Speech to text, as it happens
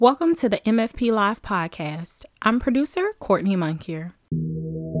Welcome to the MFP Live podcast. I'm producer Courtney Moncure.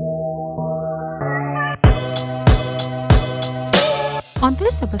 On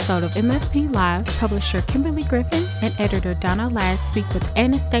this episode of MFP Live, publisher Kimberly Griffin and editor Donna Ladd speak with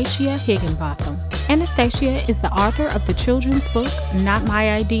Anastasia Higginbotham. Anastasia is the author of the children's book, Not My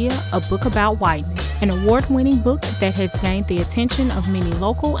Idea, a book about whiteness, an award-winning book that has gained the attention of many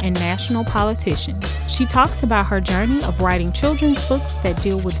local and national politicians. She talks about her journey of writing children's books that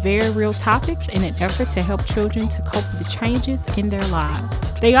deal with very real topics in an effort to help children to cope with the changes in their lives.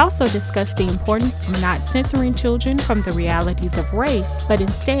 They also discuss the importance of not censoring children from the realities of race, but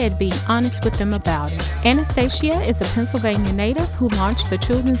instead being honest with them about it. Anastasia is a Pennsylvania native who launched the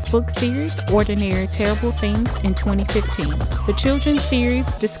children's book series Ordinary Terrible Things in 2015. The children's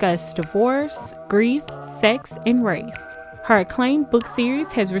series discuss divorce, grief, sex, and race. Her acclaimed book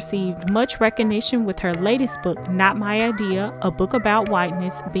series has received much recognition, with her latest book, Not My Idea, a book about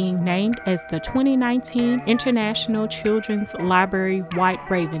whiteness, being named as the 2019 International Children's Library White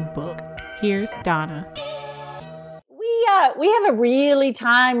Raven Book. Here's Donna. We have a really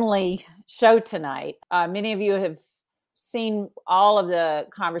timely show tonight. Many of you have seen all of the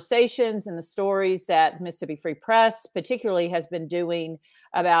conversations and the stories that Mississippi Free Press particularly has been doing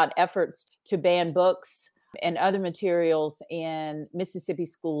about efforts to ban books and other materials in Mississippi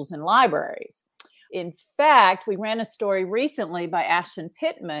schools and libraries. In fact, we ran a story recently by Ashton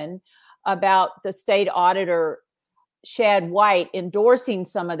Pittman about the state auditor, Shad White, endorsing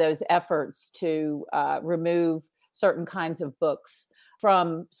some of those efforts to remove certain kinds of books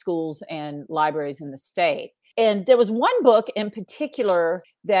from schools and libraries in the state. And there was one book in particular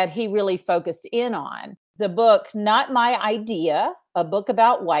that he really focused in on. The book, Not My Idea, a book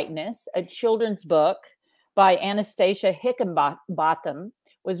about whiteness, a children's book by Anastasia Higginbotham,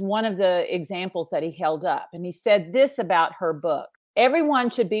 was one of the examples that he held up. And he said this about her book: everyone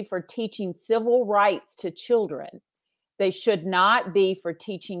should be for teaching civil rights to children. They should not be for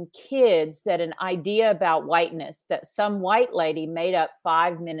teaching kids that an idea about whiteness that some white lady made up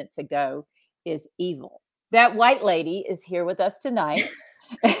 5 minutes ago is evil. That white lady is here with us tonight.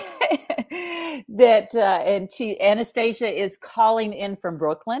 Anastasia is calling in from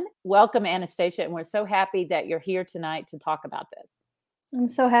Brooklyn. Welcome, Anastasia, and we're so happy that you're here tonight to talk about this. I'm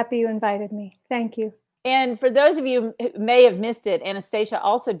so happy you invited me. Thank you. And for those of you who may have missed it, Anastasia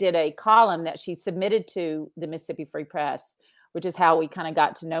also did a column that she submitted to the Mississippi Free Press, which is how we kind of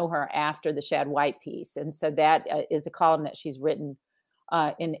got to know her after the Shad White piece. And so that is a column that she's written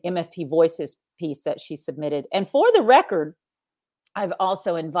in MFP Voices piece that she submitted. And for the record, I've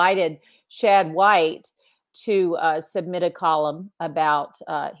also invited Shad White to submit a column about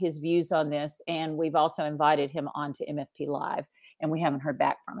his views on this. And we've also invited him onto MFP Live, and we haven't heard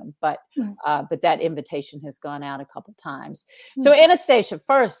back from him. But that invitation has gone out a couple times. So Anastasia,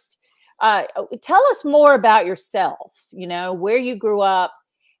 first, tell us more about yourself, where you grew up,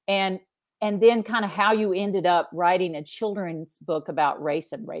 and then kind of how you ended up writing a children's book about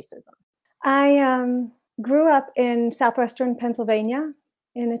race and racism. I grew up in southwestern Pennsylvania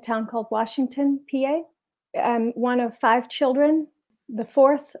in a town called Washington, PA. I'm one of 5 children, the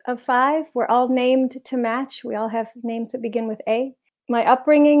 4th of 5. We're all named to match. We all have names that begin with A. My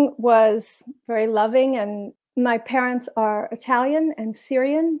upbringing was very loving, and my parents are Italian and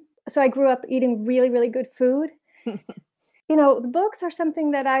Syrian. So I grew up eating really, really good food. The books are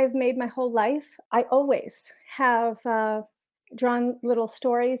something that I've made my whole life. I always have drawn little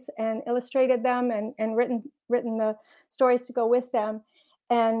stories and illustrated them and written the stories to go with them.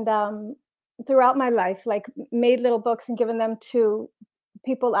 And throughout my life, made little books and given them to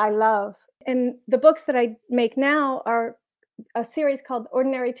people I love. And the books that I make now are a series called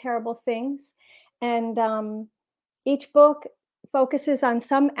Ordinary Terrible Things. And each book focuses on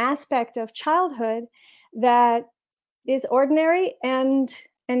some aspect of childhood that is ordinary and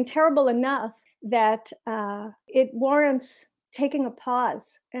terrible enough that it warrants taking a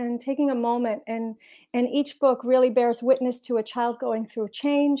pause and taking a moment. And each book really bears witness to a child going through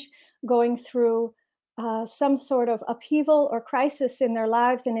change, going through some sort of upheaval or crisis in their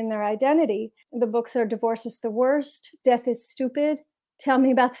lives and in their identity. The books are Divorce is the Worst, Death is Stupid, Tell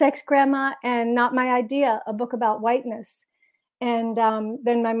Me About Sex, Grandma, and Not My Idea, a book about whiteness. And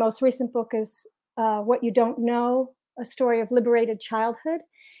then my most recent book is What You Don't Know, a story of liberated childhood.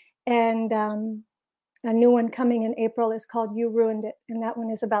 And a new one coming in April is called You Ruined It. And that one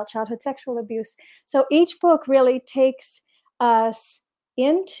is about childhood sexual abuse. So each book really takes us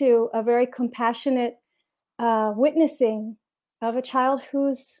into a very compassionate witnessing of a child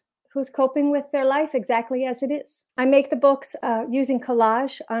who's coping with their life exactly as it is. I make the books using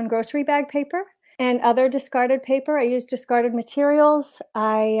collage on grocery bag paper. and other discarded paper. I use discarded materials.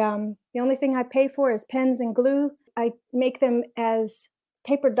 The only thing I pay for is pens and glue. I make them as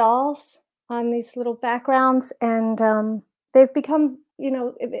paper dolls on these little backgrounds, and they've become,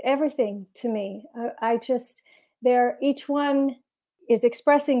 everything to me. Each one is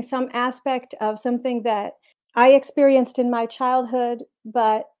expressing some aspect of something that I experienced in my childhood,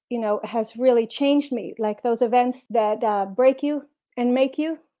 but has really changed me, like those events that break you and make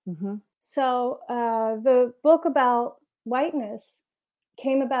you. Mm-hmm. So the book about whiteness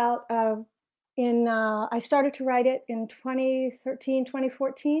came about I started to write it in 2013,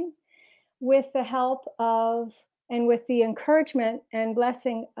 2014, with the help of and with the encouragement and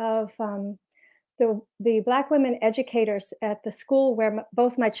blessing of the Black women educators at the school where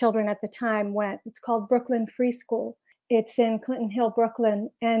both my children at the time went. It's called Brooklyn Free School. It's in Clinton Hill, Brooklyn.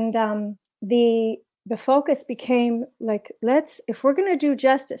 And the focus became like, if we're going to do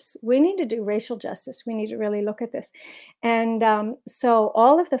justice, we need to do racial justice. We need to really look at this. And so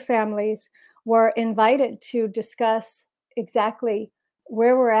all of the families were invited to discuss exactly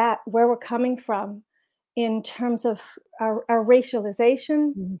where we're at, where we're coming from in terms of our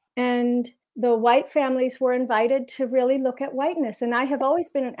racialization. Mm-hmm. And the white families were invited to really look at whiteness. And I have always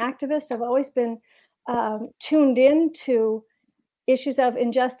been an activist. I've always been tuned in to issues of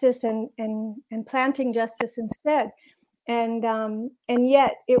injustice and planting justice instead. And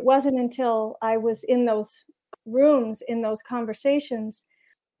yet it wasn't until I was in those rooms, in those conversations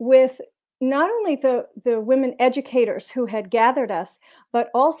with not only the women educators who had gathered us, but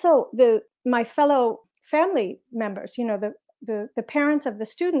also my fellow family members, the parents of the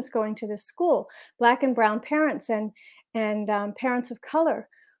students going to this school, Black and brown parents and parents of color,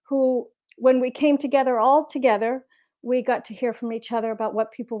 who, when we came together all together, we got to hear from each other about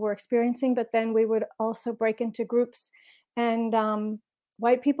what people were experiencing, but then we would also break into groups, and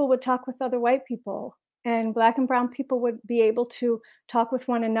white people would talk with other white people, and Black and brown people would be able to talk with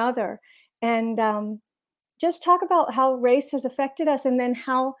one another, and just talk about how race has affected us, and then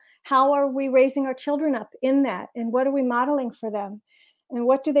how are we raising our children up in that, and what are we modeling for them, and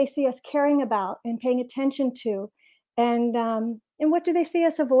what do they see us caring about and paying attention to, and what do they see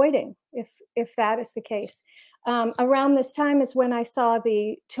us avoiding if that is the case. Around this time is when I saw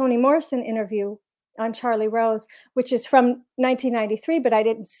the Toni Morrison interview on Charlie Rose, which is from 1993, but I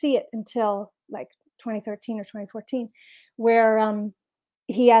didn't see it until like 2013 or 2014, where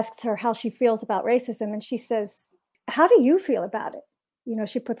he asks her how she feels about racism. And she says, "How do you feel about it?"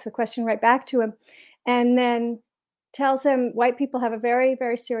 She puts the question right back to him, and then tells him white people have a very,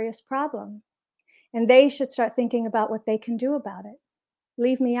 very serious problem, and they should start thinking about what they can do about it.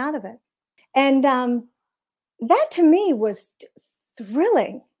 Leave me out of it. And that to me was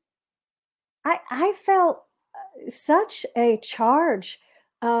thrilling. I felt such a charge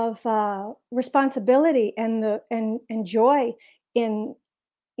of responsibility and joy in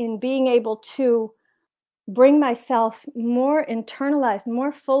being able to bring myself more internalized,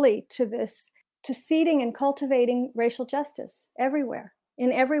 more fully to seeding and cultivating racial justice everywhere,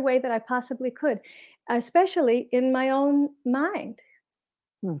 in every way that I possibly could, especially in my own mind,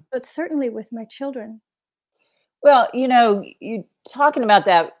 but certainly with my children. Well, you talking about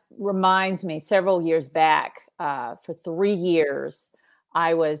that reminds me, several years back, for 3 years,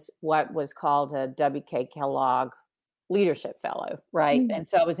 I was what was called a W.K. Kellogg Leadership Fellow, right? And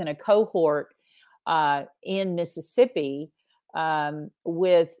so I was in a cohort in Mississippi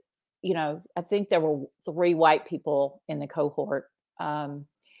with, I think there were 3 white people in the cohort.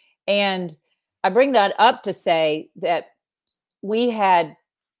 And I bring that up to say that we had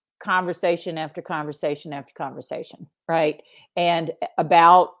conversation after conversation after conversation, right? And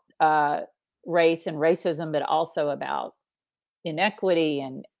about race and racism, but also about inequity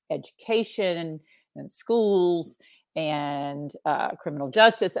and education and schools and criminal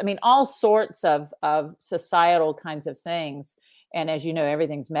justice. I mean, all sorts of societal kinds of things. And as you know,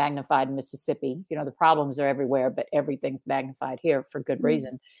 everything's magnified in Mississippi. The problems are everywhere, but everything's magnified here for good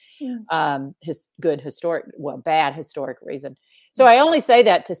reason. Bad historic reason. So I only say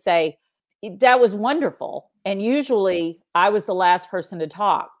that to say that was wonderful. And usually I was the last person to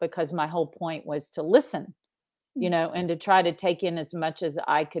talk because my whole point was to listen, and to try to take in as much as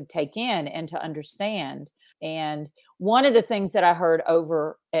I could take in and to understand. And one of the things that I heard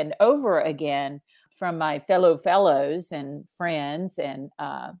over and over again from my fellow fellows and friends and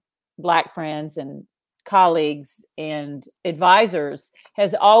Black friends and colleagues and advisors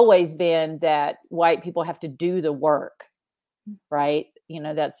has always been that white people have to do the work, right?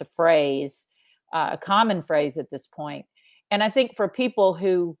 That's a phrase, a common phrase at this point. And I think for people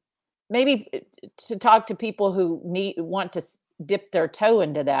who maybe to talk to people who want to dip their toe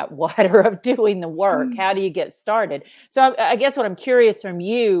into that water of doing the work. How do you get started? So I guess what I'm curious from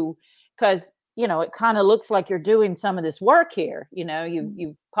you, because it kind of looks like you're doing some of this work here.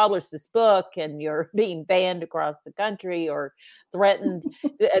 You've published this book and you're being banned across the country or threatened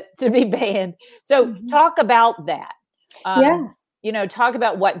to be banned. So talk about that. Talk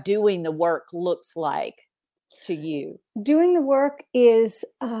about what doing the work looks like to you. Doing the work is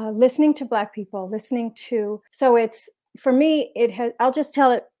listening to Black people, so it's, for me, I'll just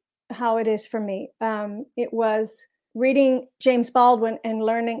tell it how it is for me. It was reading James Baldwin and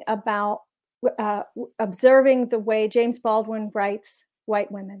learning about, observing the way James Baldwin writes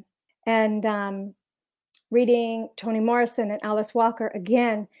white women, and reading Toni Morrison and Alice Walker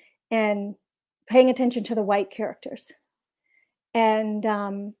again, and paying attention to the white characters, and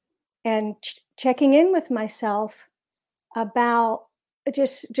checking in with myself about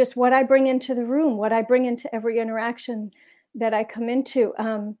just what I bring into the room, what I bring into every interaction that I come into.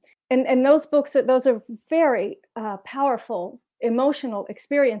 And those books, those are very powerful, emotional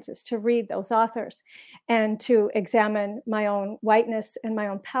experiences to read those authors and to examine my own whiteness and my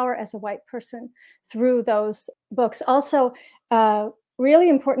own power as a white person through those books. Also, really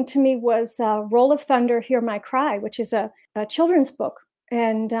important to me was Roll of Thunder, Hear My Cry, which is a children's book.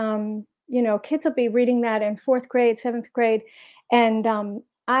 And, kids will be reading that in 4th grade, 7th grade. And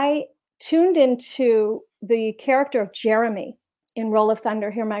I tuned into the character of Jeremy in Roll of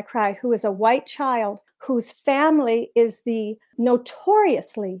Thunder, Hear My Cry, who is a white child whose family is the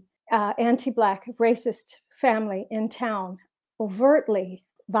notoriously anti-Black, racist family in town, overtly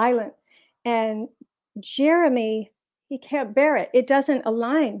violent. And Jeremy, he can't bear it. It doesn't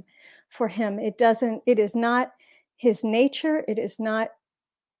align for him. It is not his nature. It is not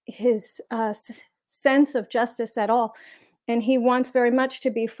his sense of justice at all. And he wants very much to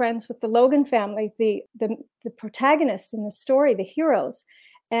be friends with the Logan family, the protagonists in the story, the heroes.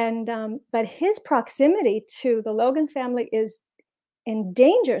 And but his proximity to the Logan family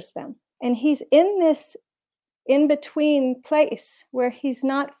endangers them. And he's in this in-between place where he's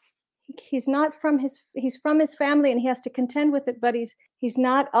from his family, and he has to contend with it, but he's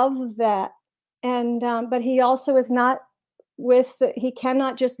not of that. And but he also is not he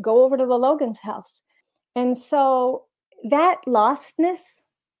cannot just go over to the Logan's house. And so that lostness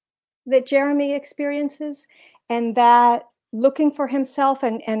that Jeremy experiences, and that looking for himself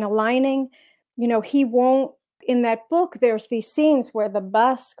and aligning, he won't, in that book, there's these scenes where the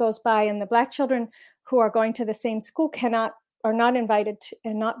bus goes by and the Black children who are going to the same school are not invited to,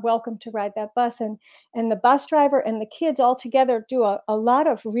 and not welcome to ride that bus. And the bus driver and the kids all together do a lot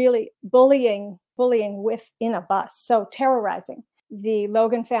of really bullying within a bus. So terrorizing the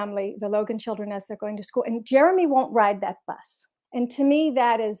Logan family, the Logan children as they're going to school. And Jeremy won't ride that bus. And to me,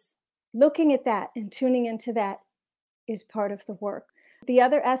 that is, looking at that and tuning into that is part of the work. The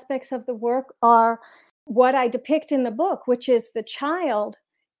other aspects of the work are what I depict in the book, which is the child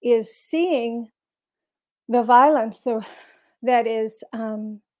is seeing the violence that is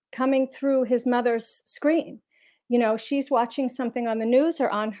coming through his mother's screen. She's watching something on the news or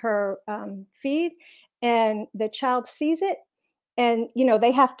on her feed, and the child sees it, and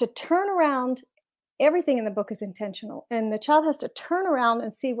they have to turn around. Everything in the book is intentional, and the child has to turn around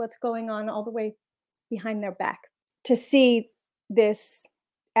and see what's going on all the way behind their back to see this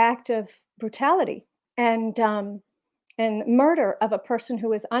act of brutality and murder of a person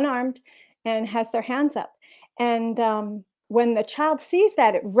who is unarmed and has their hands up. And when the child sees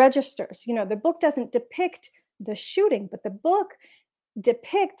that, it registers. The book doesn't depict the shooting, but the book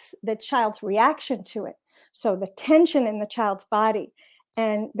depicts the child's reaction to it. So the tension in the child's body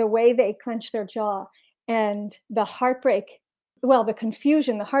and the way they clench their jaw and the heartbreak. Well, the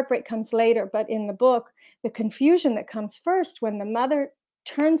confusion, the heartbreak comes later, but in the book, the confusion that comes first when the mother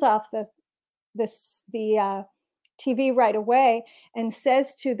turns off the TV right away and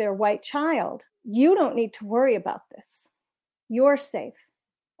says to their white child, "You don't need to worry about this. You're safe.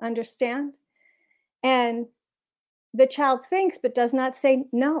 Understand?" And the child thinks, but does not say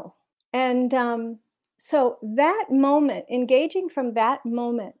no. And so that moment, engaging from that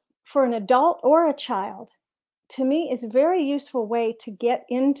moment for an adult or a child, to me is a very useful way to get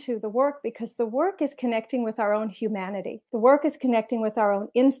into the work, because the work is connecting with our own humanity. The work is connecting with our own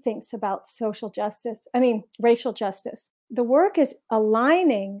instincts about racial justice. The work is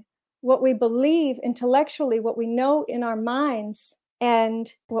aligning what we believe intellectually, what we know in our minds,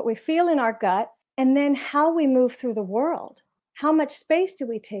 and what we feel in our gut, and then how we move through the world. How much space do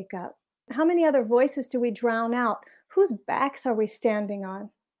we take up? How many other voices do we drown out? Whose backs are we standing on?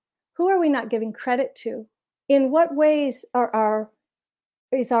 Who are we not giving credit to? In what ways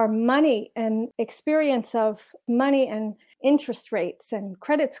is our money and experience of money and interest rates and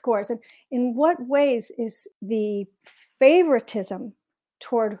credit scores. And in what ways is the favoritism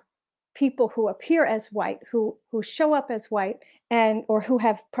toward people who appear as white, who show up as white, and or who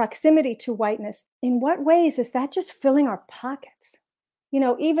have proximity to whiteness, in what ways is that just filling our pockets?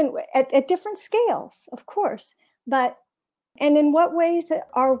 Even at different scales, of course, and in what ways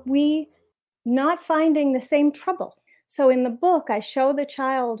are we not finding the same trouble? So in the book, I show the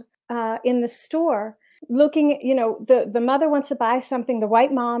child in the store looking, the mother wants to buy something, the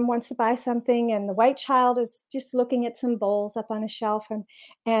white mom wants to buy something, and the white child is just looking at some bowls up on a shelf.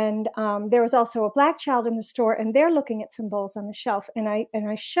 And there was also a black child in the store, and they're looking at some bowls on the shelf. And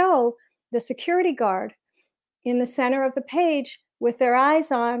I show the security guard in the center of the page with their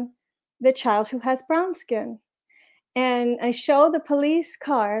eyes on the child who has brown skin. And I show the police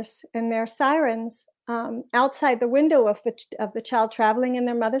cars and their sirens outside the window of the child traveling in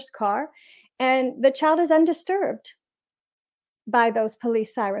their mother's car. And the child is undisturbed by those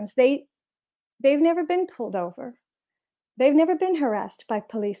police sirens. They've never been pulled over. They've never been harassed by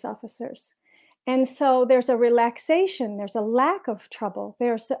police officers. And so there's a relaxation, there's a lack of trouble,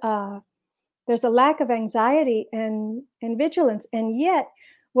 there's a lack of anxiety and vigilance. And yet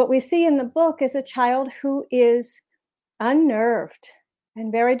what we see in the book is a child who is unnerved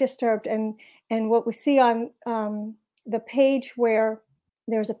and very disturbed. And what we see on the page where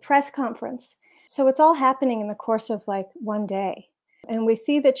there's a press conference. So it's all happening in the course of like one day. And we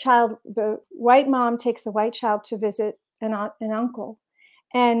see the white mom takes the white child to visit an aunt and uncle.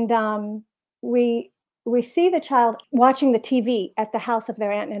 And we see the child watching the TV at the house of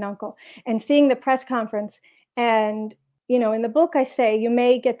their aunt and uncle and seeing the press conference. And, in the book, I say, you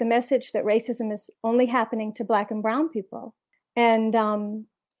may get the message that racism is only happening to Black and brown people. And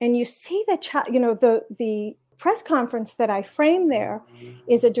you see the child, the press conference that I frame there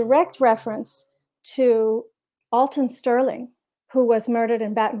is a direct reference to Alton Sterling, who was murdered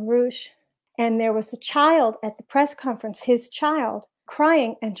in Baton Rouge. And there was a child at the press conference, his child,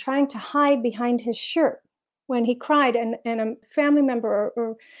 crying and trying to hide behind his shirt when he cried. And a family member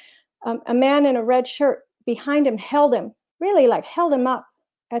or a man in a red shirt behind him held him up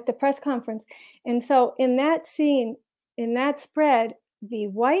at the press conference. And so in that scene, in that spread, the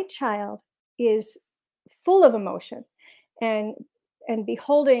white child is full of emotion and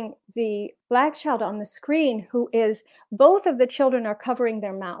beholding the Black child on the screen, who is, both of the children are covering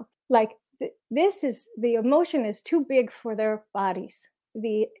their mouth. Like the emotion is too big for their bodies.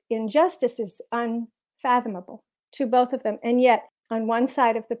 The injustice is unfathomable to both of them. And yet on one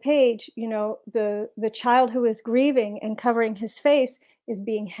side of the page, the child who is grieving and covering his face is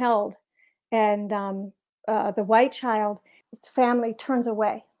being held. And the white child's family turns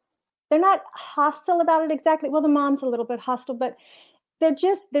away. They're not hostile about it exactly. Well, the mom's a little bit hostile, but they're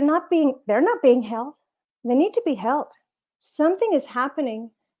not being held. They need to be held. Something is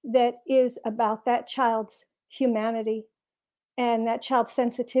happening that is about that child's humanity and that child's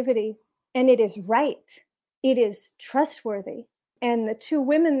sensitivity. And it is right. It is trustworthy. And the two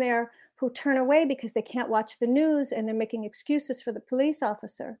women there who turn away because they can't watch the news and they're making excuses for the police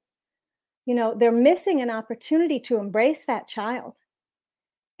officer, they're missing an opportunity to embrace that child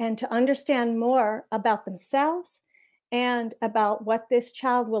and to understand more about themselves and about what this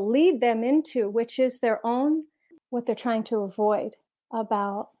child will lead them into, which is what they're trying to avoid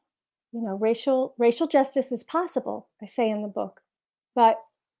about, racial justice is possible, I say in the book, but,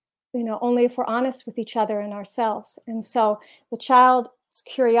 only if we're honest with each other and ourselves. And so the child's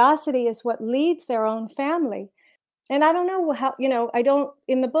curiosity is what leads their own family. And I don't know how,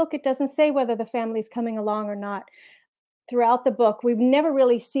 in the book, it doesn't say whether the family's coming along or not. Throughout the book, we never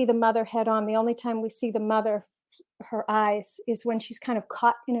really see the mother head on. The only time we see the mother, her eyes, is when she's kind of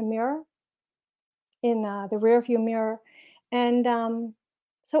caught in a mirror, in the rear view mirror. And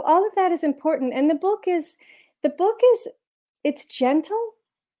so all of that is important. And the book is, it's gentle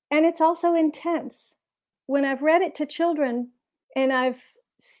and it's also intense. When I've read it to children and I've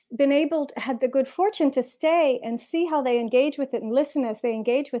had the good fortune to stay and see how they engage with it and listen as they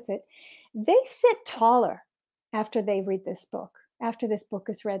engage with it, they sit taller after they read this book, after this book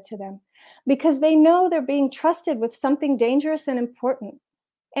is read to them, because they know they're being trusted with something dangerous and important.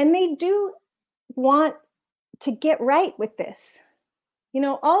 And they do want to get right with this.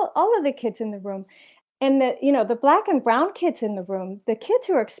 All of the kids in the room, and the Black and brown kids in the room, the kids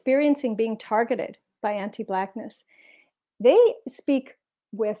who are experiencing being targeted by anti-Blackness, they speak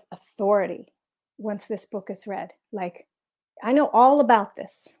with authority once this book is read. Like, I know all about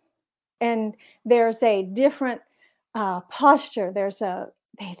this. And there's a different posture.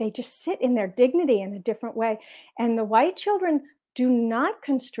 They just sit in their dignity in a different way. And the white children do not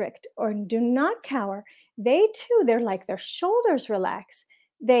constrict or do not cower. they too, they're like their shoulders relax.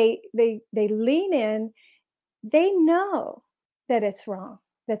 They lean in. They know that it's wrong,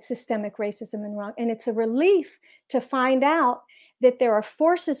 that systemic racism is wrong. And it's a relief to find out that there are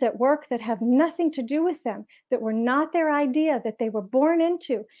forces at work that have nothing to do with them, that were not their idea, that they were born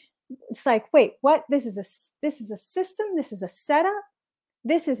into. It's like, wait, what? This is a system. This is a setup.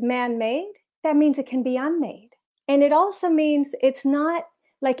 This is man-made. That means it can be unmade. And it also means it's not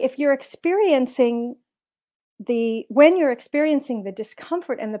like if you're experiencing when you're experiencing the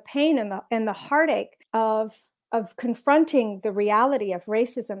discomfort and the pain and the heartache of confronting the reality of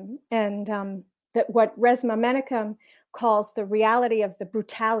racism and that what Resmaa Menakem calls the reality of the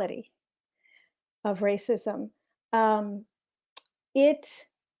brutality of racism, it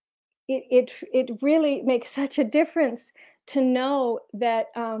really makes such a difference to know that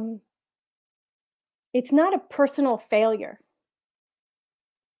it's not a personal failure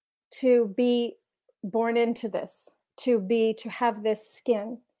to be born into this, to have this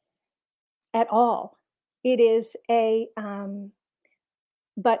skin at all. It is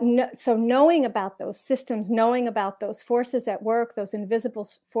so knowing about those systems, knowing about those forces at work, those invisible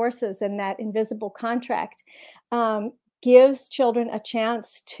forces and that invisible contract gives children a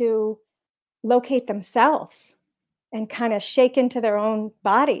chance to locate themselves and kind of shake into their own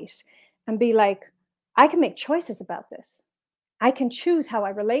bodies and be like, I can make choices about this. I can choose how I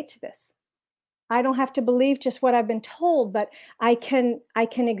relate to this. I don't have to believe just what I've been told, but I can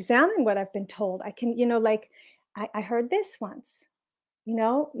examine what I've been told. I can, like I heard this once,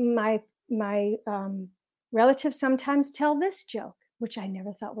 my relatives sometimes tell this joke, which I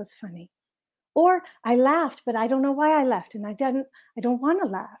never thought was funny. Or I laughed, but I don't know why I laughed. And I don't want to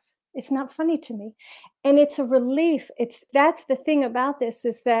laugh. It's not funny to me. And it's a relief. That's the thing about this,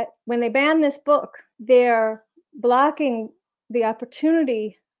 is that when they ban this book, they're blocking the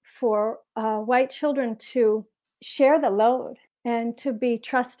opportunity for white children to share the load and to be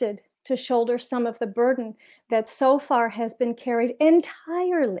trusted to shoulder some of the burden that so far has been carried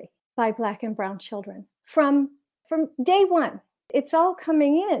entirely by Black and brown children from day one. It's all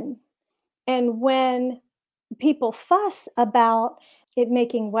coming in. And when people fuss about it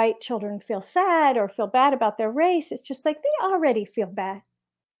making white children feel sad or feel bad about their race, it's just like they already feel bad.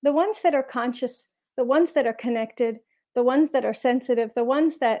 The ones that are conscious, the ones that are connected, the ones that are sensitive, the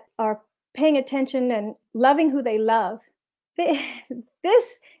ones that are paying attention and loving who they love.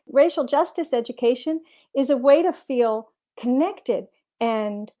 This racial justice education is a way to feel connected,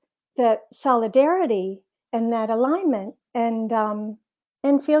 and that solidarity and that alignment, and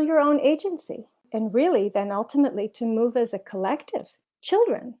feel your own agency. And really then ultimately to move as a collective,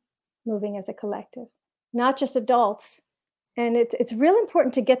 children moving as a collective, not just adults. And it's really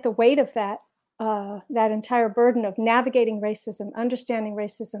important to get the weight of that entire burden of navigating racism, understanding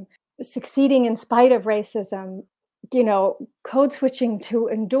racism, succeeding in spite of racism, code switching to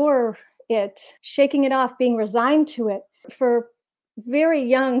endure it, shaking it off, being resigned to it, for very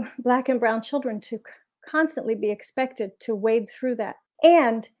young Black and brown children to constantly be expected to wade through that.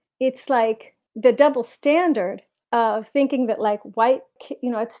 And it's like the double standard of thinking that like white,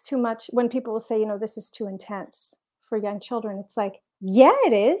 it's too much. When people will say, this is too intense for young children, it's like, yeah,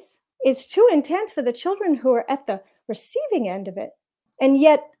 it is. It's too intense for the children who are at the receiving end of it. And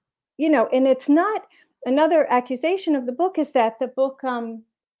yet, and it's not, another accusation of the book is that the book,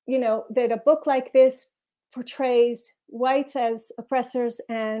 that a book like this portrays whites as oppressors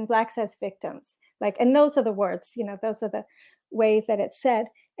and Blacks as victims. And those are the words, those are the ways that it's said.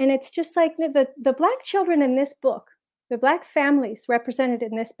 And it's just like the Black children in this book, the Black families represented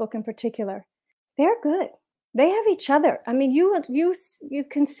in this book in particular, they're good. They have each other. I mean, you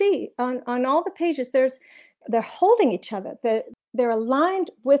can see on all the pages, they're holding each other. They're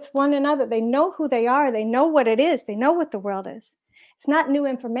aligned with one another. They know who they are. They know what it is. They know what the world is. It's not new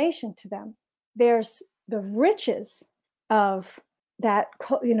information to them. There's the riches of that,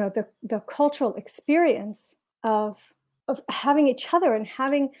 the cultural experience of having each other and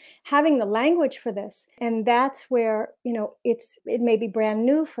having the language for this. And that's where, it may be brand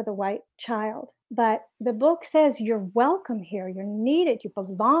new for the white child, but the book says you're welcome here. You're needed. You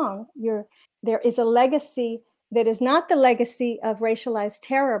belong. There is a legacy that is not the legacy of racialized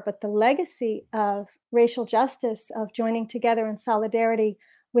terror, but the legacy of racial justice, of joining together in solidarity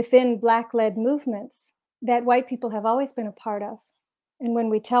within Black-led movements that white people have always been a part of. And when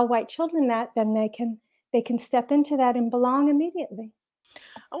we tell white children that, then they can step into that and belong immediately.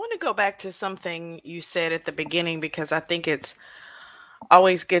 I want to go back to something you said at the beginning, because I think it's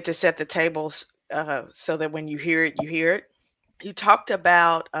always good to set the tables so that when you hear it, you hear it. You talked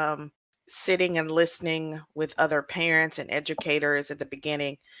about sitting and listening with other parents and educators at the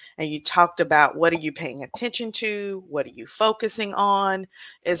beginning, and you talked about what are you paying attention to? What are you focusing on?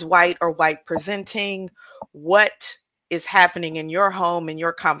 Is white or white presenting? What is happening in your home, in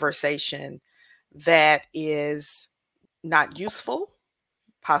your conversation that is not useful,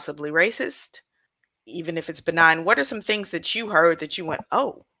 possibly racist, even if it's benign? What are some things that you heard that you went,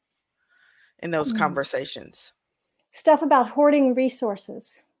 oh, in those conversations? Stuff about hoarding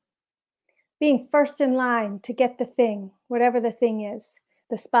resources, being first in line to get the thing, whatever the thing is,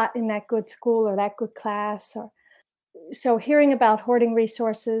 the spot in that good school or that good class. So hearing about hoarding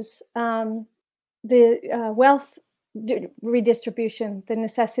resources, the wealth redistribution, the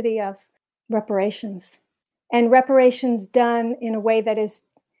necessity of reparations, and reparations done in a way that is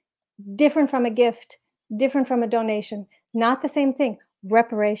different from a gift, different from a donation, not the same thing.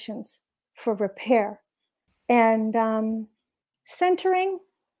 Reparations for repair, and centering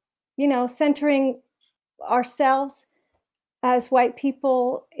ourselves as white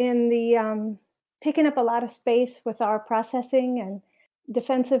people in the taking up a lot of space with our processing and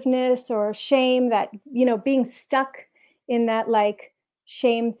defensiveness or shame, that being stuck in that like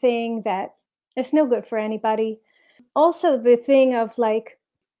shame thing that it's no good for anybody. Also the thing of like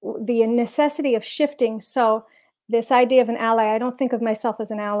the necessity of shifting. So this idea of an ally, I don't think of myself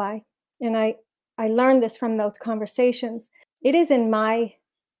as an ally, and I learned this from those conversations. It is in my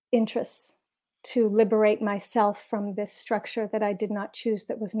interests to liberate myself from this structure that I did not choose,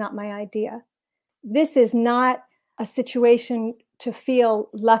 that was not my idea. This is not a situation to feel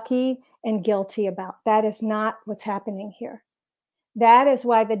lucky and guilty about. That is not what's happening here. That is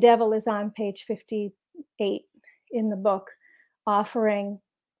why the devil is on page 58 in the book, offering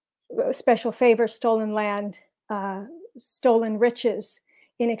special favors, stolen land, stolen riches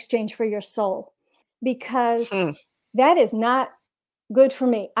in exchange for your soul, because that is not good for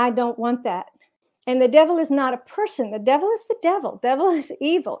me. I don't want that. And the devil is not a person. The devil is the devil. Devil is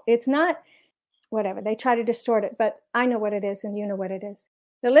evil. It's not whatever. They try to distort it, but I know what it is and you know what it is.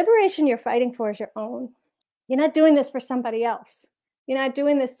 The liberation you're fighting for is your own. You're not doing this for somebody else. You're not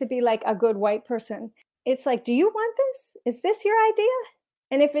doing this to be like a good white person. It's like, do you want this? Is this your idea?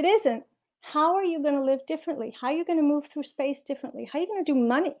 And if it isn't, how are you going to live differently? How are you going to move through space differently? How are you going to do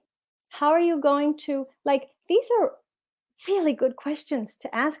money? How are you going to, like, these are really good questions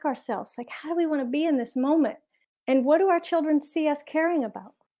to ask ourselves. Like, how do we want to be in this moment? And what do our children see us caring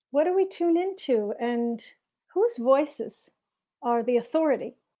about? What do we tune into? And whose voices are the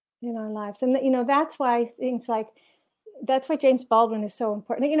authority in our lives? And, that's why things like, that's why James Baldwin is so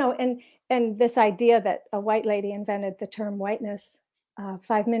important, and this idea that a white lady invented the term whiteness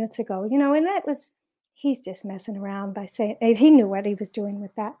 5 minutes ago, and that was, he's just messing around by saying, he knew what he was doing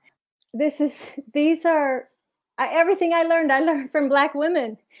with that. These are everything I learned from Black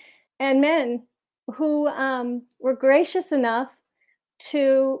women and men who were gracious enough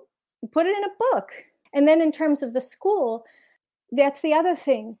to put it in a book. And then in terms of the school, that's the other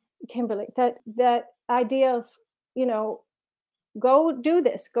thing, Kimberly, that idea of, go do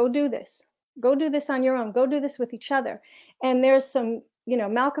this on your own, go do this with each other. And there's some,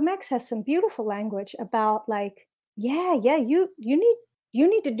 Malcolm X has some beautiful language about like, you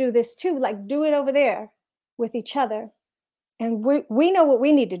need to do this too, like do it over there with each other. And we know what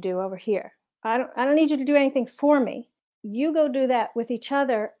we need to do over here. I don't need you to do anything for me. You go do that with each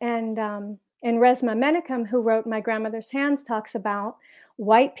other. And Resmaa Menakem, who wrote My Grandmother's Hands, talks about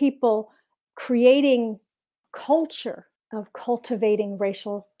white people creating culture of cultivating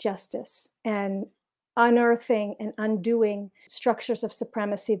racial justice and unearthing and undoing structures of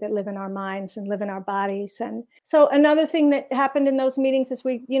supremacy that live in our minds and live in our bodies. And so another thing that happened in those meetings is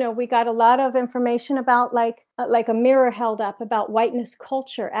we got a lot of information about like a mirror held up about whiteness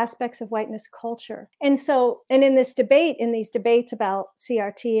culture, aspects of whiteness culture. And in these debates about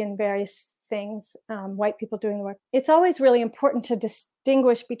CRT and various things, white people doing the work, it's always really important to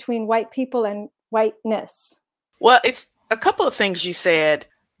distinguish between white people and whiteness. Well, it's a couple of things you said,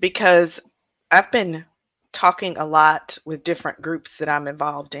 because I've been talking a lot with different groups that I'm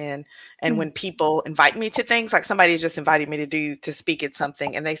involved in. And when people invite me to things, like somebody just invited me to speak at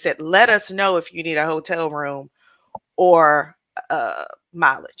something, and they said, let us know if you need a hotel room or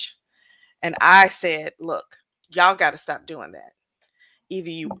mileage. And I said, look, y'all got to stop doing that. Either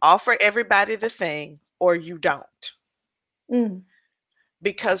you offer everybody the thing or you don't.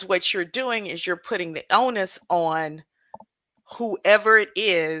 Because what you're doing is you're putting the onus on whoever it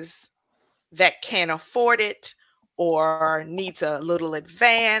is that can't afford it or needs a little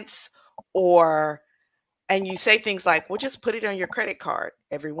advance, And you say things like, well, just put it on your credit card.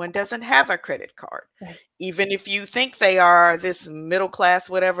 Everyone doesn't have a credit card, Right. even if you think they are this middle class,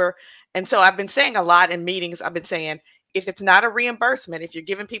 whatever. And so I've been saying a lot in meetings, I've been saying, if it's not a reimbursement, if you're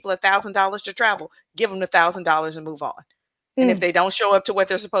giving people $1,000 to travel, give them $1,000 and move on. And if they don't show up to what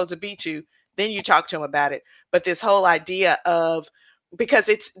they're supposed to be to, then you talk to them about it. But this whole idea of, because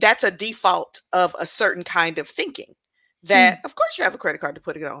that's a default of a certain kind of thinking, that of course you have a credit card to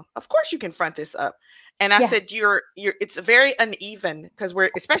put it on. Of course you can front this up. And I said, it's very uneven, because we're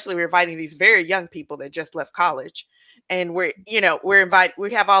inviting these very young people that just left college, and we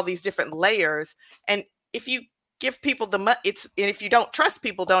have all these different layers. And if you give people the money, and if you don't trust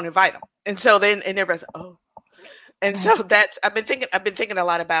people, don't invite them. And so then, and everybody's, oh, and so that's, I've been thinking a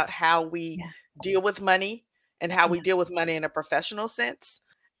lot about how we deal with money, and how we deal with money in a professional sense,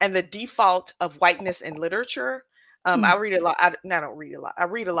 and the default of whiteness in literature. I read a lot. I don't read a lot. I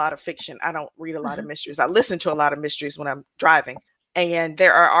read a lot of fiction. I don't read a lot of mysteries. I listen to a lot of mysteries when I'm driving. And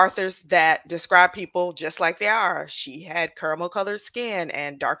there are authors that describe people just like they are. She had caramel colored skin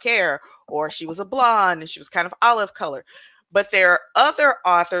and dark hair, or she was a blonde and she was kind of olive color. But there are other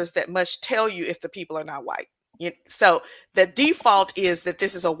authors that must tell you if the people are not white. So the default is that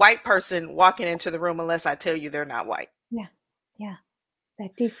this is a white person walking into the room unless I tell you they're not white. Yeah. Yeah.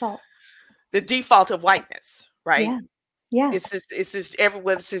 That default. The default of whiteness. Right. Yeah. It's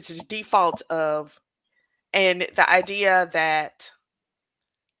this default of, and the idea that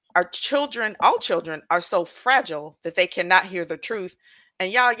all children are so fragile that they cannot hear the truth,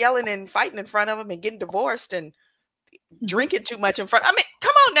 and y'all yelling and fighting in front of them and getting divorced and drinking too much in front. I mean,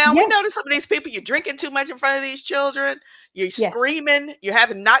 come on now. We notice some of these people, you're drinking too much in front of these children. You're screaming. You're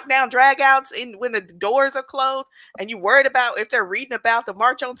having knockdown dragouts when the doors are closed, and you're worried about if they're reading about the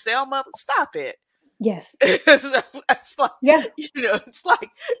March on Selma. Stop it. Yes. It's like, it's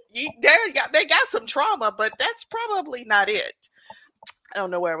like they got some trauma, but that's probably not it. I don't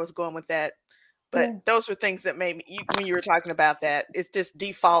know where I was going with that, but those were things that made me, when you were talking about that, it's this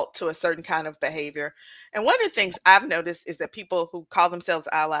default to a certain kind of behavior. And one of the things I've noticed is that people who call themselves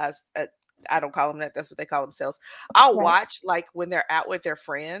allies, I don't call them that. That's what they call themselves. I'll watch, like, when they're out with their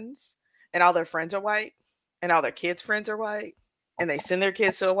friends and all their friends are white and all their kids' friends are white, and they send their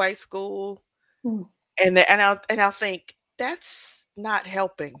kids to a white school. And I'll think, that's not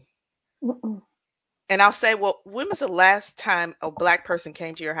helping. And I'll say, well, when was the last time a Black person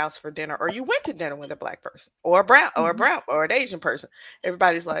came to your house for dinner, or you went to dinner with a Black person, or a brown or an Asian person?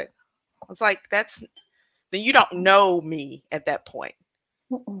 Everybody's like, it's like, then you don't know me at that point.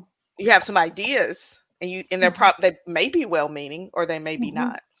 You have some ideas, and they may be well-meaning, or they may be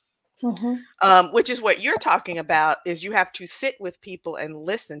not. Which is what you're talking about, is you have to sit with people and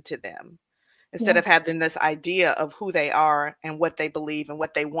listen to them, instead of having this idea of who they are and what they believe and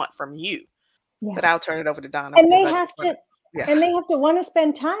what they want from you. But I'll turn it over to Donna. And they have to want to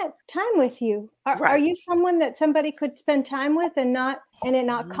spend time with you. Are you someone that somebody could spend time with and it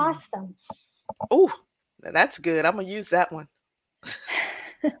not cost them? Oh, that's good. I'm gonna use that one.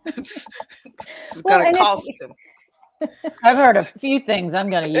 It's gonna cost them. I've heard a few things I'm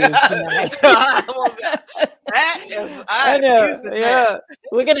going to use tonight. I know. Yeah,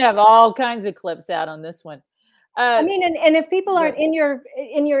 we're going to have all kinds of clips out on this one. I mean, and if people aren't in your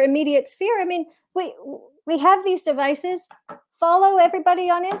immediate sphere, I mean, we have these devices. Follow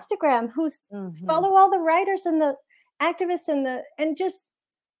everybody on Instagram. Follow all the writers and the activists and just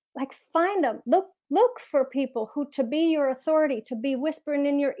like find them. Look for people who to be your authority, to be whispering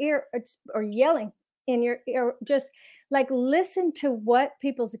in your ear or yelling in your ear. Just like listen to what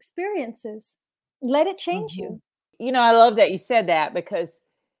people's experiences. Let it change you. I love that you said that, because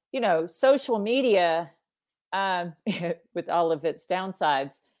social media, with all of its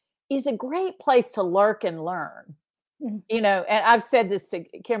downsides, is a great place to lurk and learn. And I've said this to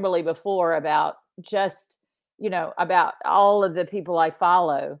Kimberly before about just about all of the people I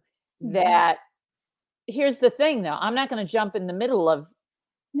follow. That here's the thing, though, I'm not going to jump in the middle of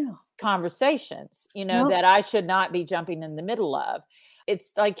conversations, that I should not be jumping in the middle of.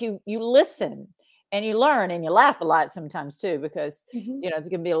 It's like you listen and you learn and you laugh a lot sometimes too, because there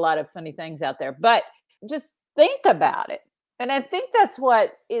can be a lot of funny things out there, but just think about it. And I think that's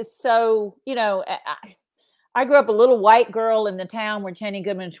what is so, I grew up a little white girl in the town where Chaney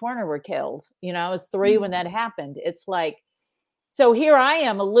Goodman and Schwerner were killed. I was 3 when that happened. It's like, so here I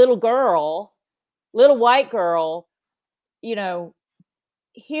am, a little white girl,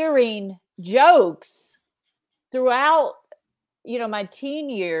 hearing jokes throughout, my teen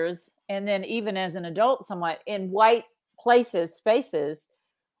years, and then even as an adult somewhat, in white spaces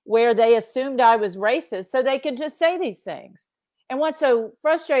where they assumed I was racist so they could just say these things. And what's so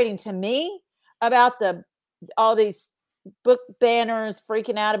frustrating to me about the all these book banners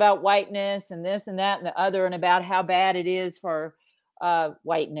freaking out about whiteness and this and that and the other, and about how bad it is for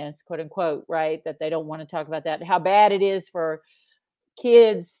whiteness, quote unquote, right? That they don't want to talk about that. How bad it is for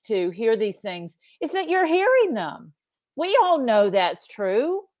kids to hear these things, is that you're hearing them. We all know that's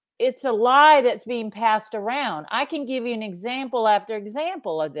true. It's a lie that's being passed around. I can give you an example after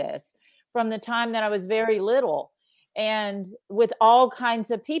example of this from the time that I was very little, and with all kinds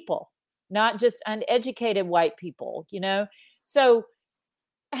of people, not just uneducated white people, you know? So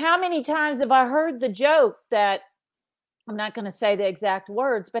how many times have I heard the joke that, I'm not going to say the exact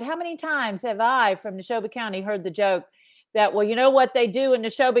words, but how many times have I from Neshoba County heard the joke that, well, you know what they do in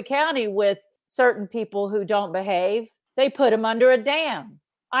Neshoba County with certain people who don't behave? They put them under a dam.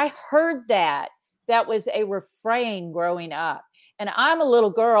 I heard that. That was a refrain growing up. And I'm a little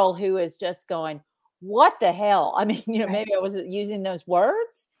girl who is just going, what the hell? I mean, you know, maybe I wasn't using those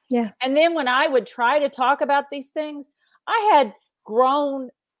words. Yeah. And then when I would try to talk about these things, I had grown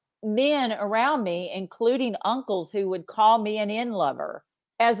men around me, including uncles, who would call me an in-lover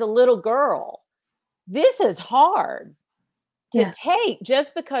as a little girl. This is hard to take,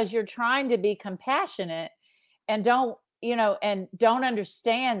 just because you're trying to be compassionate and don't, you know, and don't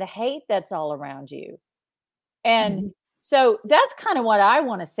understand the hate that's all around you. And so that's kind of what I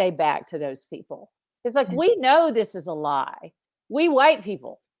want to say back to those people. It's like, we know this is a lie. We white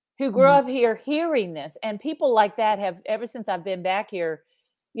people who grew up here hearing this, and people like that have, ever since I've been back here,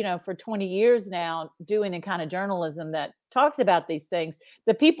 you know, for 20 years now, doing the kind of journalism that talks about these things,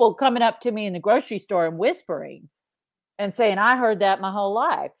 the people coming up to me in the grocery store and whispering and saying, I heard that my whole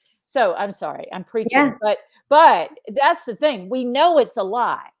life. So I'm sorry, I'm preaching, but that's the thing. We know it's a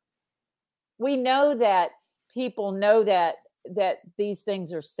lie. We know that people know that these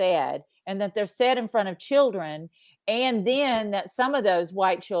things are said, and that they're said in front of children. And then that some of those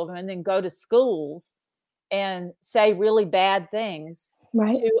white children then go to schools and say really bad things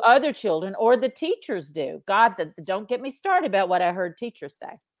to other children, or the teachers do. God, don't get me started about what I heard teachers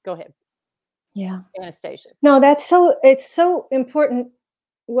say. Go ahead. Yeah. Anastasia. No, it's so important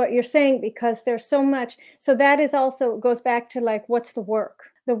what you're saying, because there's so much. So that is also goes back to, like, what's the work?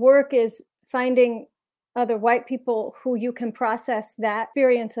 The work is finding other white people who you can process that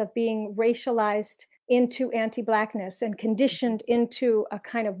experience of being racialized into anti-Blackness and conditioned into a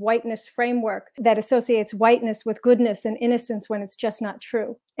kind of whiteness framework that associates whiteness with goodness and innocence when it's just not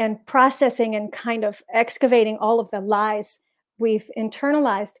true, and processing and kind of excavating all of the lies we've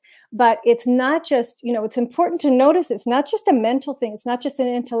internalized. But it's not just, you know, it's important to notice it's not just a mental thing. It's not just an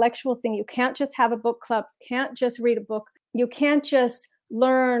intellectual thing. You can't just have a book club. You can't just read a book. You can't just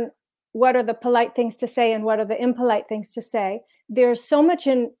learn what are the polite things to say and what are the impolite things to say. There's so much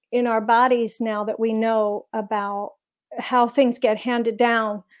in our bodies now that we know about how things get handed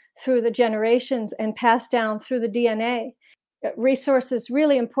down through the generations and passed down through the DNA. Resources,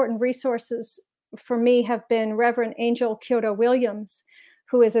 really important resources for me, have been Reverend Angel Kyoto Williams,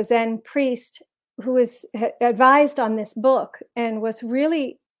 who is a Zen priest, who is advised on this book, and was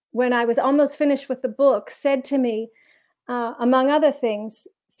really, when I was almost finished with the book, said to me, among other things,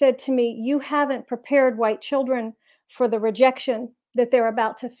 said to me, you haven't prepared white children for the rejection that they're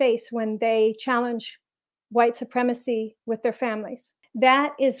about to face when they challenge white supremacy with their families.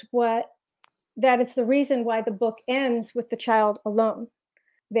 That is the reason why the book ends with the child alone.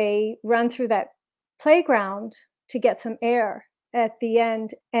 They run through that playground to get some air at the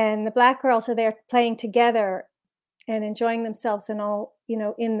end, and the Black girls are there playing together and enjoying themselves and all, you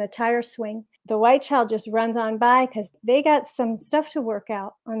know, in the tire swing. The white child just runs on by because they got some stuff to work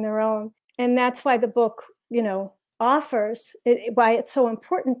out on their own. And that's why the book, you know, offers it, why it's so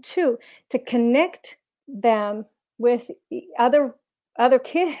important too, to connect them with other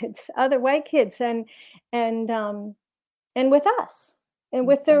kids, other white kids, and with us, and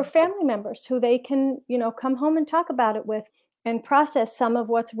with their family members who they can, you know, come home and talk about it with, and process some of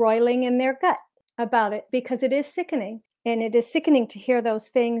what's roiling in their gut about it, because it is sickening. And it is sickening to hear those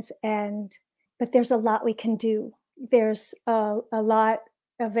things. But there's a lot we can do. There's a lot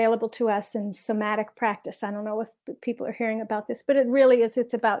available to us in somatic practice. I don't know if people are hearing about this, but it really is.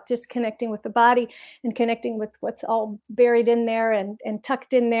 It's about just connecting with the body and connecting with what's all buried in there and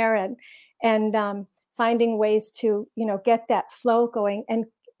tucked in there, and finding ways to, you know, get that flow going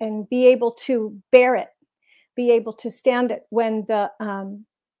and be able to bear it, be able to stand it when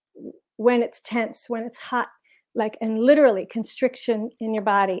it's tense, when it's hot, like, and literally constriction in your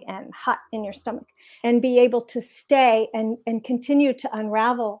body and hot in your stomach, and be able to stay and continue to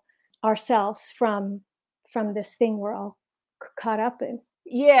unravel ourselves from this thing we're all caught up in.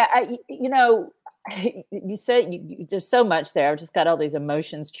 Yeah, you know, you said there's so much there. I've just got all these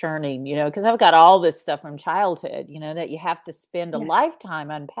emotions churning, because I've got all this stuff from childhood, that you have to spend a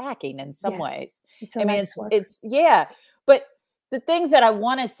lifetime unpacking in some ways. It's a life's work. But the things that I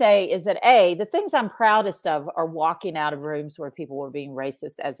want to say is that the things I'm proudest of are walking out of rooms where people were being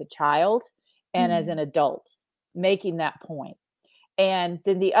racist as a child and as an adult, making that point. And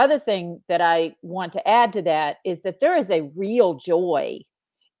then the other thing that I want to add to that is that there is a real joy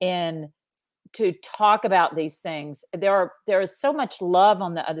in to talk about these things. There is so much love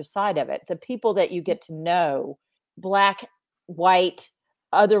on the other side of it. The people that you get to know, Black, white,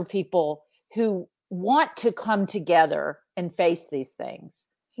 other people who want to come together and face these things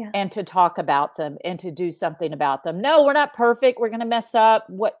and to talk about them and to do something about them. No, we're not perfect. We're going to mess up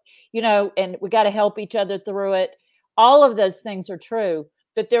and we got to help each other through it. All of those things are true,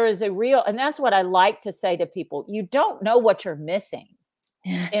 but there is and that's what I like to say to people. You don't know what you're missing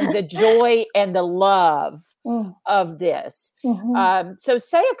in the joy and the love of this. So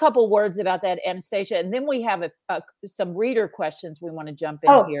say a couple words about that, Anastasia, and then we have some reader questions we want to jump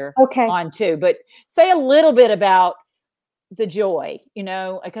in here on too. But say a little bit about the joy,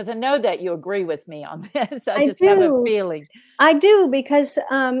 because I know that you agree with me on this. I just have a feeling. I do, because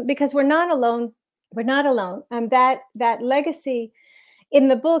we're not alone. We're not alone. That legacy in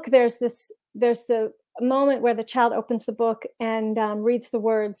the book, there's the moment where the child opens the book and reads the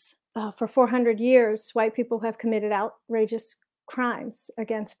words, for 400 years, white people have committed outrageous crimes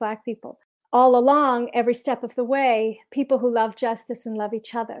against Black people. All along, every step of the way, people who love justice and love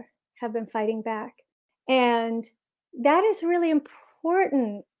each other have been fighting back. And that is really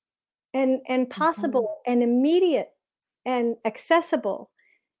important and possible and immediate and accessible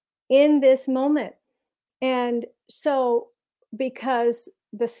in this moment. And so, because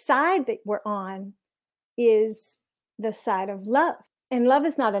the side that we're on is the side of love. And love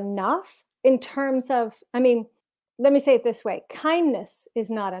is not enough in terms of, let me say it this way. Kindness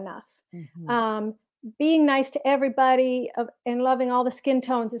is not enough. Being nice to everybody and loving all the skin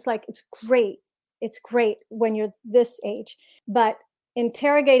tones is it's great. It's great when you're this age. But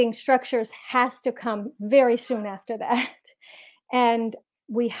interrogating structures has to come very soon after that. And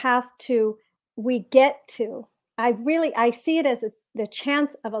I see it as the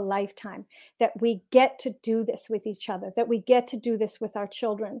chance of a lifetime that we get to do this with each other, that we get to do this with our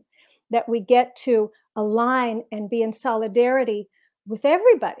children, that we get to align and be in solidarity with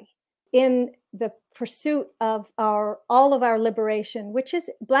everybody in the pursuit of all of our liberation, which is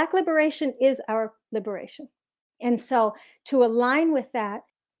Black liberation is our liberation. And so to align with that,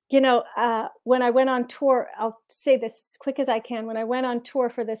 when I went on tour, I'll say this as quick as I can. When I went on tour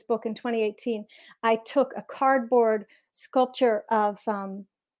for this book in 2018, I took a cardboard sculpture of Colin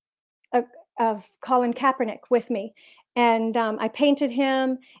Kaepernick with me, and I painted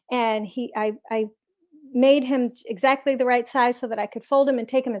him, and I made him exactly the right size so that I could fold him and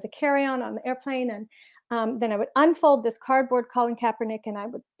take him as a carry-on on the airplane. And then I would unfold this cardboard Colin Kaepernick, and I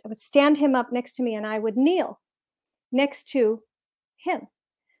would stand him up next to me, and I would kneel next to him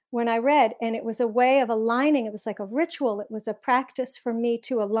when I read. And it was a way of aligning. It was like a ritual. It was a practice for me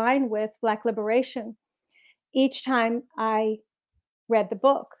to align with Black liberation each time I read the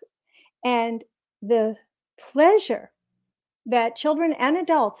book. And the pleasure that children and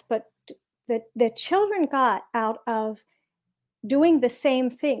adults, but the children got out of doing the same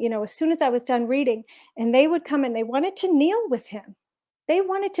thing, as soon as I was done reading, and they would come and they wanted to kneel with him. They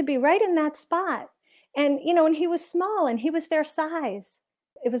wanted to be right in that spot. And, and he was small and he was their size.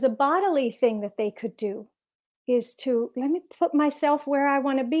 It was a bodily thing that they could do, is to let me put myself where I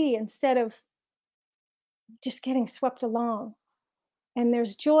want to be instead of just getting swept along. And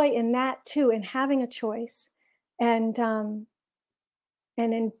there's joy in that too, in having a choice and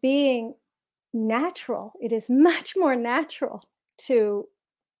in being natural. It is much more natural to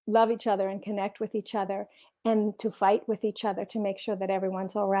love each other and connect with each other and to fight with each other to make sure that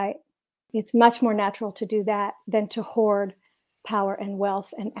everyone's all right. It's much more natural to do that than to hoard power and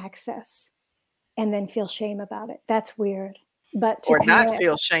wealth and access and then feel shame about it. That's weird. But or not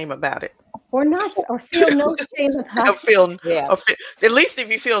feel shame about it. Or feel no shame about it. At least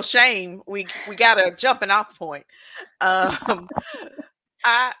if you feel shame, we got a jumping off point.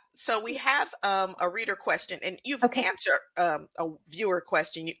 So we have a reader question, and you've answered a viewer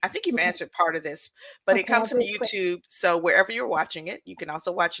question. I think you've answered part of this, but it comes from YouTube. So wherever you're watching it, you can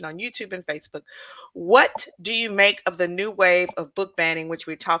also watch it on YouTube and Facebook. What do you make of the new wave of book banning, which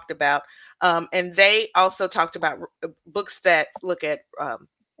we talked about? And they also talked about books that look at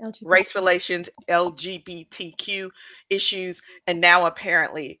race relations, LGBTQ issues, and now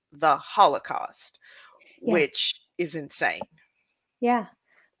apparently the Holocaust, which is insane. Yeah.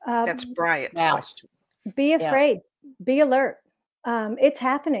 That's Bryant's Wow. question. Be afraid, be alert. It's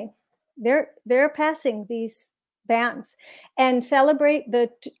happening. They're passing these bans, and celebrate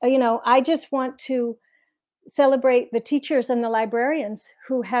I just want to celebrate the teachers and the librarians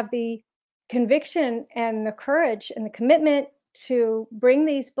who have the conviction and the courage and the commitment to bring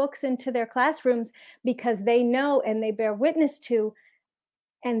these books into their classrooms, because they know and they bear witness to,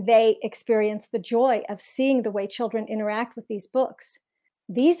 and they experience the joy of seeing the way children interact with these books.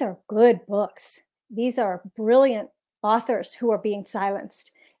 These are good books. These are brilliant authors who are being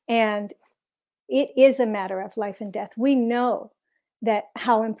silenced. And it is a matter of life and death. We know that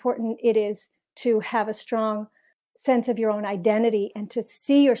how important it is to have a strong sense of your own identity and to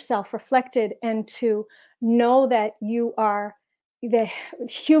see yourself reflected and to know that you are the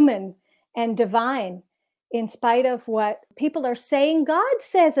human and divine in spite of what people are saying God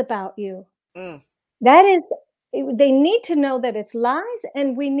says about you. That is, they need to know that it's lies,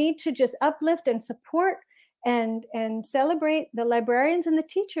 and we need to just uplift and support and celebrate the librarians and the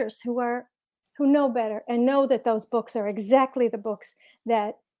teachers who know better and know that those books are exactly the books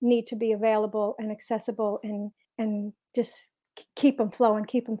that need to be available and accessible, and just keep them flowing.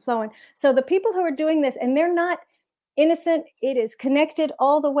 So the people who are doing this, and they're not innocent, it is connected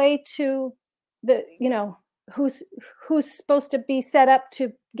all the way to the, who's supposed to be set up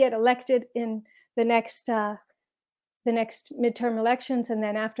to get elected in the next midterm elections, and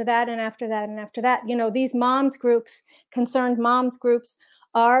then after that, and after that, and after that. These moms groups, concerned moms groups,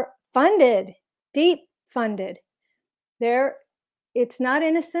 are funded, deep funded. It's not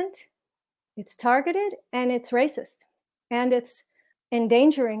innocent, it's targeted, and it's racist, and it's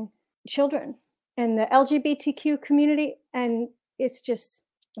endangering children and the LGBTQ community, and it's just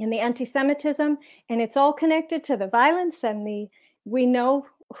in the anti-Semitism, and it's all connected to the violence, and we know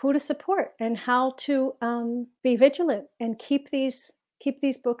who to support and how to be vigilant and keep these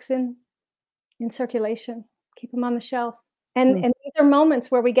books in circulation, keep them on the shelf. And these are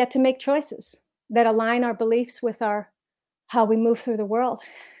moments where we get to make choices that align our beliefs with how we move through the world.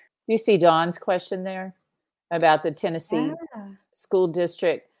 Do you see Dawn's question there about the Tennessee school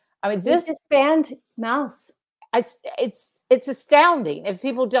district? I mean, this just banned Mouse. It's astounding. If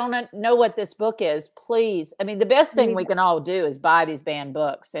people don't know what this book is, please. I mean, the best thing we can all do is buy these banned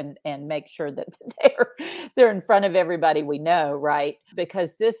books and make sure that they're in front of everybody we know, right?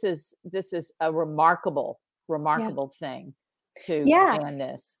 Because this is a remarkable thing to ban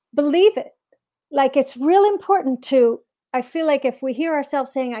this. Believe it. Like, it's real important I feel like if we hear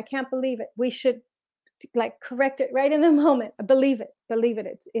ourselves saying, I can't believe it, we should correct it right in the moment. Believe it.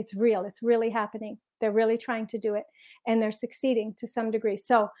 It's real. It's really happening. They're really trying to do it, and they're succeeding to some degree.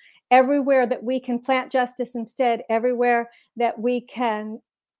 So everywhere that we can plant justice instead, everywhere that we can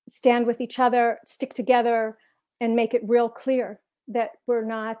stand with each other, stick together, and make it real clear that we're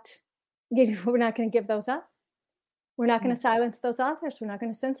not going to give those up. We're not going to silence those authors. We're not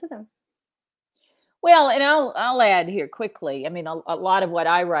going to censor them. Well, and I'll add here quickly. I mean, a lot of what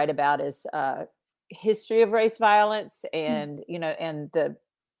I write about is history of race violence, and and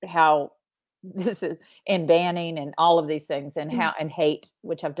how this is, and banning, and all of these things, and how, and hate,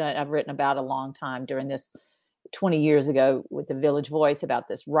 which I've written about a long time during this 20 years ago with the Village Voice about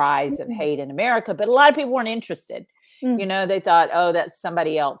this rise of hate in America. But a lot of people weren't interested. They thought, oh, that's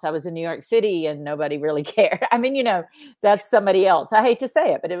somebody else. I was in New York City and nobody really cared. I mean, that's somebody else. I hate to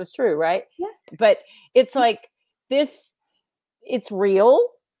say it, but it was true, right? Yeah. But it's like this, it's real,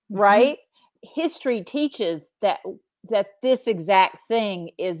 right? History teaches that this exact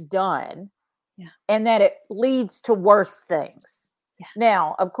thing is done, and that it leads to worse things. Yeah.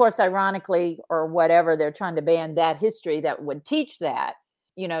 Now, of course, ironically, or whatever, they're trying to ban that history that would teach that,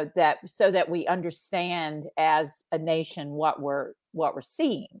 that so that we understand as a nation what we're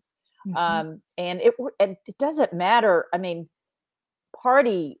seeing. And it doesn't matter. I mean,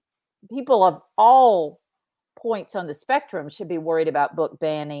 people of all points on the spectrum should be worried about book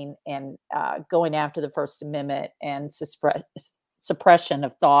banning and going after the First Amendment and suppression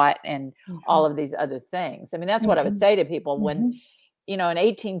of thought and all of these other things. I mean, that's what I would say to people when, in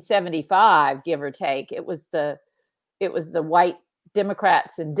 1875, give or take, it was the white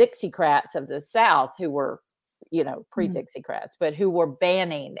Democrats and Dixiecrats of the South who were, pre-Dixiecrats, but who were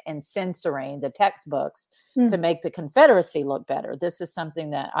banning and censoring the textbooks to make the Confederacy look better. This is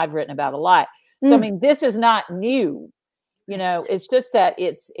something that I've written about a lot. So, I mean, this is not new, it's just that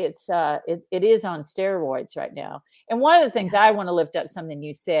it is on steroids right now. And one of the things I want to lift up something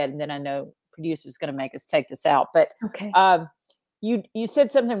you said, and then I know producer's going to make us take this out, but you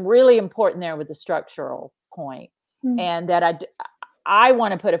said something really important there with the structural point, and that I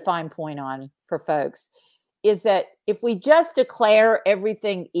want to put a fine point on for folks. is that if we just declare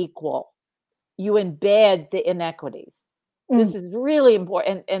everything equal, you embed the inequities. This is really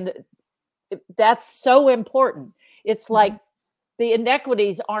important. And that's so important. It's like the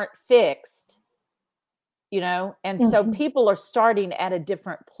inequities aren't fixed, and so people are starting at a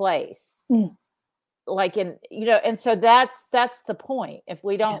different place. Like and so that's the point. If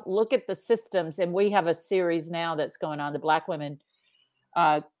we don't look at the systems, and we have a series now that's going on, the Black Women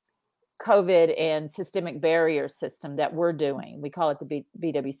COVID and Systemic Barrier System that we're doing. We call it the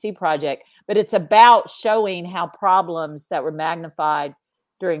BWC Project, but it's about showing how problems that were magnified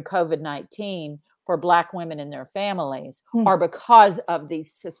during COVID-19 for Black women and their families are because of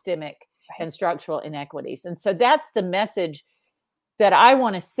these systemic and structural inequities. And so that's the message that I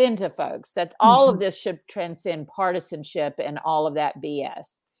want to send to folks, that all of this should transcend partisanship and all of that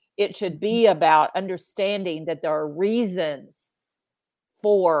BS. It should be about understanding that there are reasons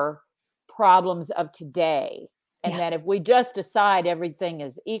for problems of today, and that if we just decide everything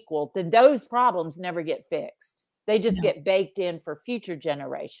is equal, then those problems never get fixed. They just get baked in for future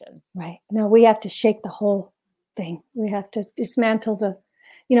generations. Right. No, we have to shake the whole thing. We have to dismantle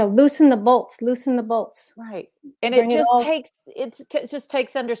loosen the bolts. Right. And it just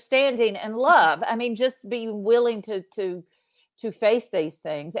takes understanding and love. I mean, just being willing to face these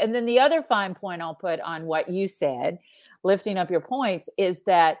things. And then the other fine point I'll put on what you said, lifting up your points, is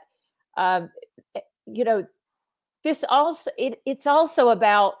that this also it's also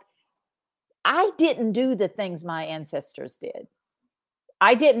about, I didn't do the things my ancestors did.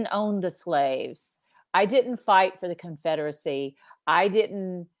 I didn't own the slaves. I didn't fight for the Confederacy. I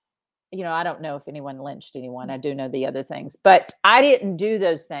didn't, I don't know if anyone lynched anyone. I do know the other things, but I didn't do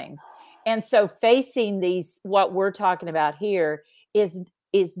those things. And so facing these, what we're talking about here is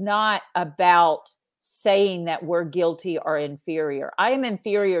not about saying that we're guilty or inferior. I am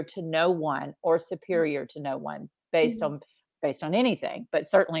inferior to no one or superior to no one based on anything, but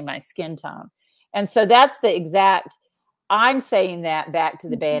certainly my skin tone. And so that's I'm saying that back to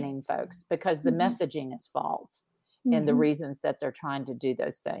the banning folks, because the messaging is false in the reasons that they're trying to do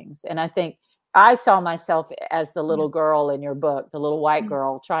those things. And I think I saw myself as the little girl in your book, the little white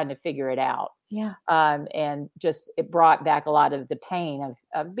girl trying to figure it out. Yeah. And just, it brought back a lot of the pain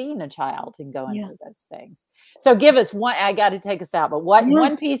of being a child and going through those things. So give us one, I got to take us out, but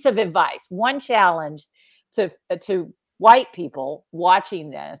one piece of advice, one challenge to white people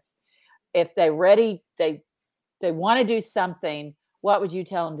watching this, if they want to do something, what would you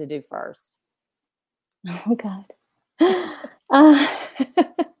tell them to do first? Oh God.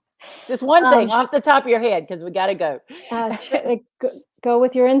 Just one thing off the top of your head, because we got to go. Go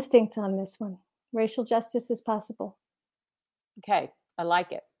with your instinct on this one. Racial justice is possible. Okay, I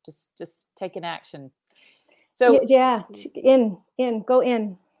like it. Just taking action. So go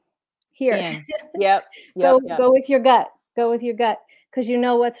in here. In. Yep. Go with your gut. Go with your gut, because you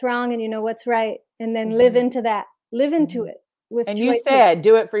know what's wrong and you know what's right, and then live into that. Live into it with. And choices. You said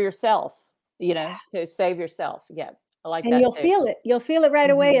do it for yourself. To save yourself. Yeah. I like that. And you'll feel it. You'll feel it right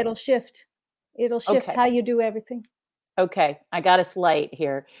away. It'll shift. How you do everything. Okay. I got us late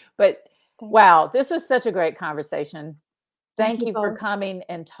here. But wow, this was such a great conversation. Thank you for coming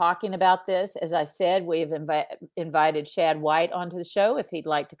and talking about this. As I said, we've invited Shad White onto the show if he'd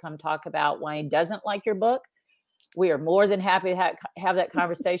like to come talk about why he doesn't like your book. We are more than happy to have that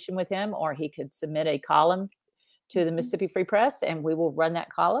conversation with him, or he could submit a column to the Mississippi Free Press and we will run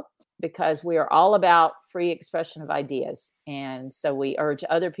that column, because we are all about free expression of ideas. And so we urge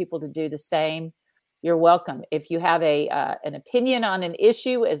other people to do the same. You're welcome. If you have an opinion on an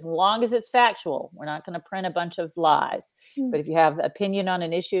issue, as long as it's factual, we're not going to print a bunch of lies. But if you have an opinion on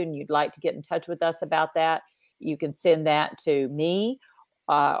an issue and you'd like to get in touch with us about that, you can send that to me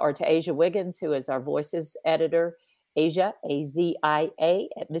or to Asia Wiggins, who is our Voices editor, Asia, Azia,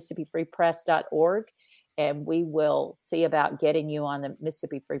 at MississippiFreePress.org. And we will see about getting you on the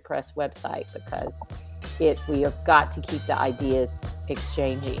Mississippi Free Press website, because we have got to keep the ideas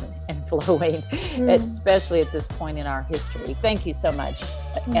exchanging and flowing, especially at this point in our history. Thank you so much,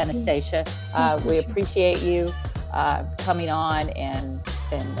 Anastasia. We appreciate you coming on and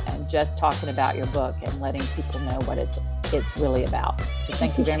just talking about your book and letting people know what it's really about. So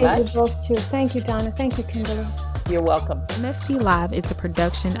thank you very much. You both too. Thank you, Donna. Thank you, Kimberly. You're welcome. MFP Live is a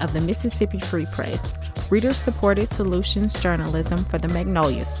production of the Mississippi Free Press, reader-supported solutions journalism for the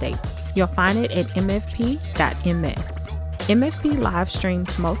Magnolia State. You'll find it at mfp.ms. MFP live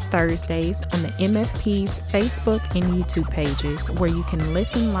streams most Thursdays on the MFP's Facebook and YouTube pages, where you can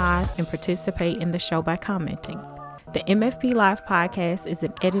listen live and participate in the show by commenting. The MFP Live podcast is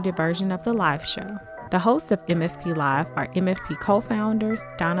an edited version of the live show. The hosts of MFP Live are MFP co-founders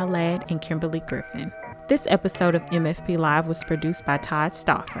Donna Ladd and Kimberly Griffin. This episode of MFP Live was produced by Todd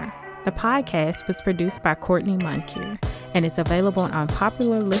Stauffer. The podcast was produced by Courtney Moncure and is available on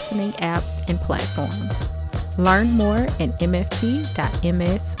popular listening apps and platforms. Learn more at mfp.ms/live.